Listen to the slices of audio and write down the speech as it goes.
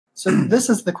So this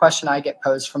is the question I get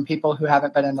posed from people who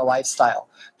haven't been in the lifestyle.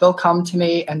 They'll come to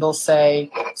me and they'll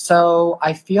say, so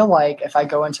I feel like if I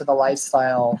go into the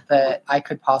lifestyle that I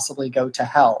could possibly go to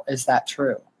hell. Is that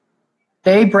true?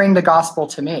 They bring the gospel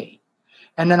to me.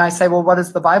 And then I say, well, what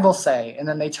does the Bible say? And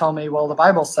then they tell me, well, the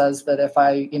Bible says that if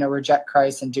I, reject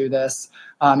Christ and do this,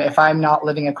 if I'm not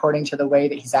living according to the way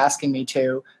that he's asking me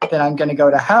to, then I'm going to go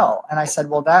to hell. And I said,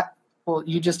 well,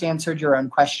 you just answered your own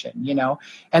question,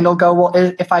 And they'll go, well,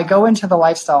 if I go into the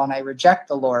lifestyle and I reject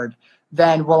the Lord,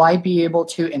 then will I be able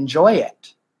to enjoy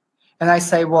it? And I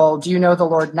say, well, do you know the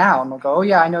Lord now? And they'll go, oh,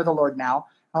 yeah, I know the Lord now.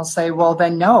 I'll say, well,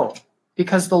 then no,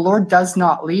 because the Lord does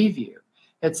not leave you.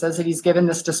 It says that he's given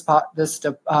this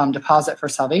deposit for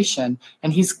salvation,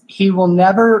 and you will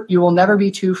never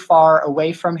be too far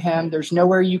away from him. There's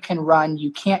nowhere you can run. You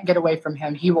can't get away from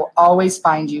him. He will always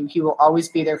find you. He will always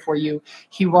be there for you.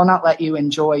 He will not let you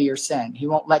enjoy your sin. He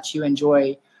won't let you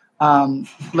enjoy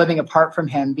living apart from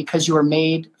him, because you were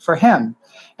made for him.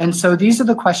 And so these are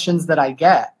the questions that I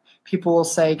get. People will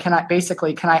say, can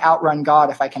I outrun God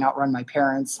if I can outrun my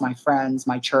parents, my friends,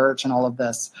 my church, and all of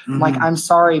this? I'm like, I'm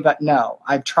sorry, but no.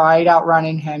 I've tried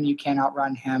outrunning him. You can't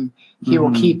outrun him. He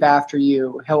will keep after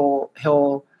you.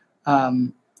 He'll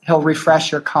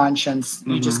refresh your conscience.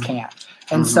 You just can't.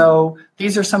 And so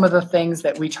these are some of the things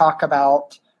that we talk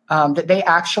about that they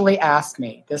actually ask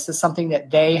me. This is something that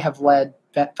they have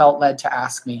felt led to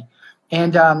ask me.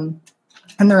 And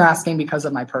they're asking because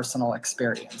of my personal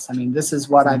experience. I mean, this is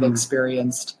what I've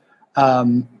experienced.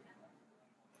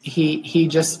 He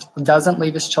just doesn't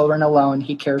leave his children alone.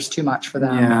 He cares too much for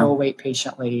them. Yeah. He'll wait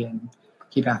patiently and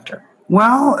keep after.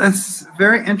 Well, it's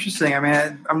very interesting. I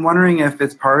mean, I'm wondering if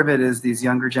it's part of it is these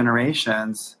younger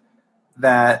generations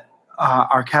that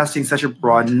are casting such a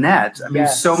broad net. I mean,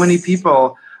 so many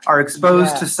people are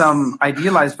exposed to some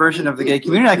idealized version of the gay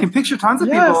community. I can picture tons of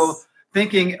people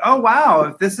thinking, oh, wow,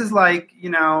 if this is like,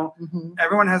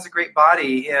 everyone has a great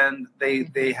body and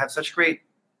they have such great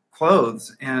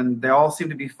clothes and they all seem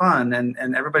to be fun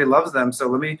and everybody loves them. So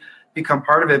let me become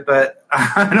part of it. But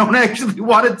I don't actually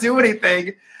want to do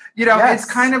anything. It's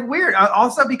kind of weird.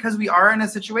 Also, because we are in a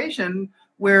situation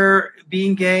where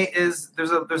being gay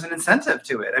there's an incentive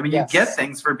to it. I mean, you get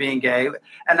things for being gay.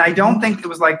 And I don't think it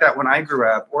was like that when I grew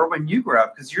up or when you grew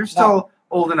up, because you're still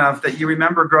old enough that you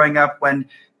remember growing up when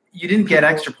you didn't get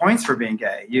extra points for being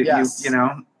gay. You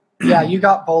know. Yeah, you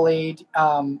got bullied,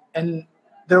 and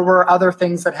there were other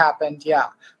things that happened. Yeah,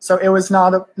 so it was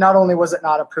not only was it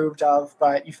not approved of,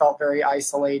 but you felt very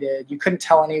isolated. You couldn't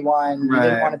tell anyone. You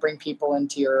didn't want to bring people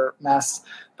into your mess.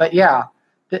 But yeah,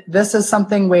 this is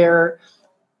something where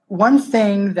one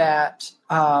thing that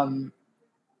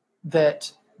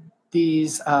that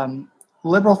these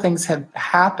liberal things have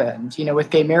happened, with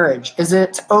gay marriage, is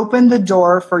it's opened the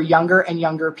door for younger and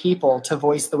younger people to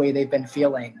voice the way they've been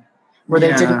feeling, where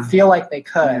they didn't feel like they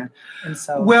could. Yeah. And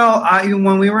so,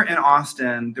 when we were in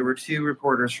Austin, there were two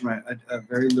reporters from a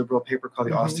very liberal paper called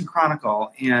the Austin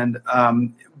Chronicle, and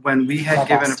when we had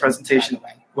given a presentation,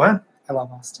 what? I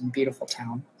love Austin, beautiful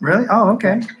town. Really? Oh,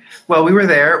 okay. Well, we were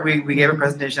there. We gave a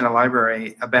presentation at a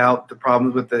library about the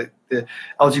problems with the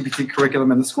LGBT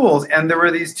curriculum in the schools. And there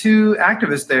were these two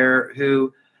activists there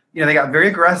who, they got very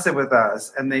aggressive with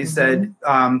us. And they said,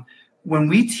 when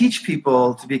we teach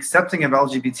people to be accepting of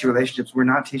LGBT relationships, we're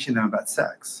not teaching them about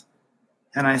sex.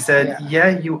 And I said,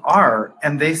 yeah, you are.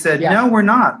 And they said, no, we're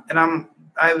not. And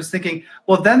I was thinking,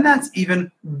 well, then that's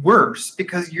even worse,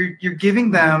 because you're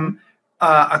giving them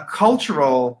a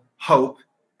cultural hope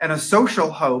and a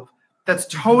social hope that's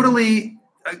totally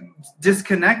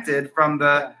disconnected from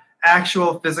the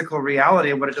actual physical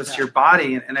reality of what it does to your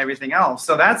body and everything else.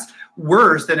 So that's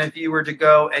worse than if you were to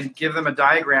go and give them a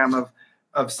diagram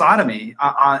of sodomy,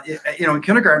 in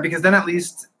kindergarten, because then at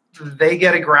least they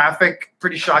get a graphic,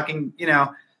 pretty shocking,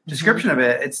 description of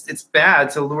it. It's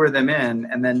bad to lure them in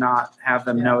and then not have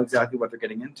them know exactly what they're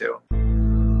getting into.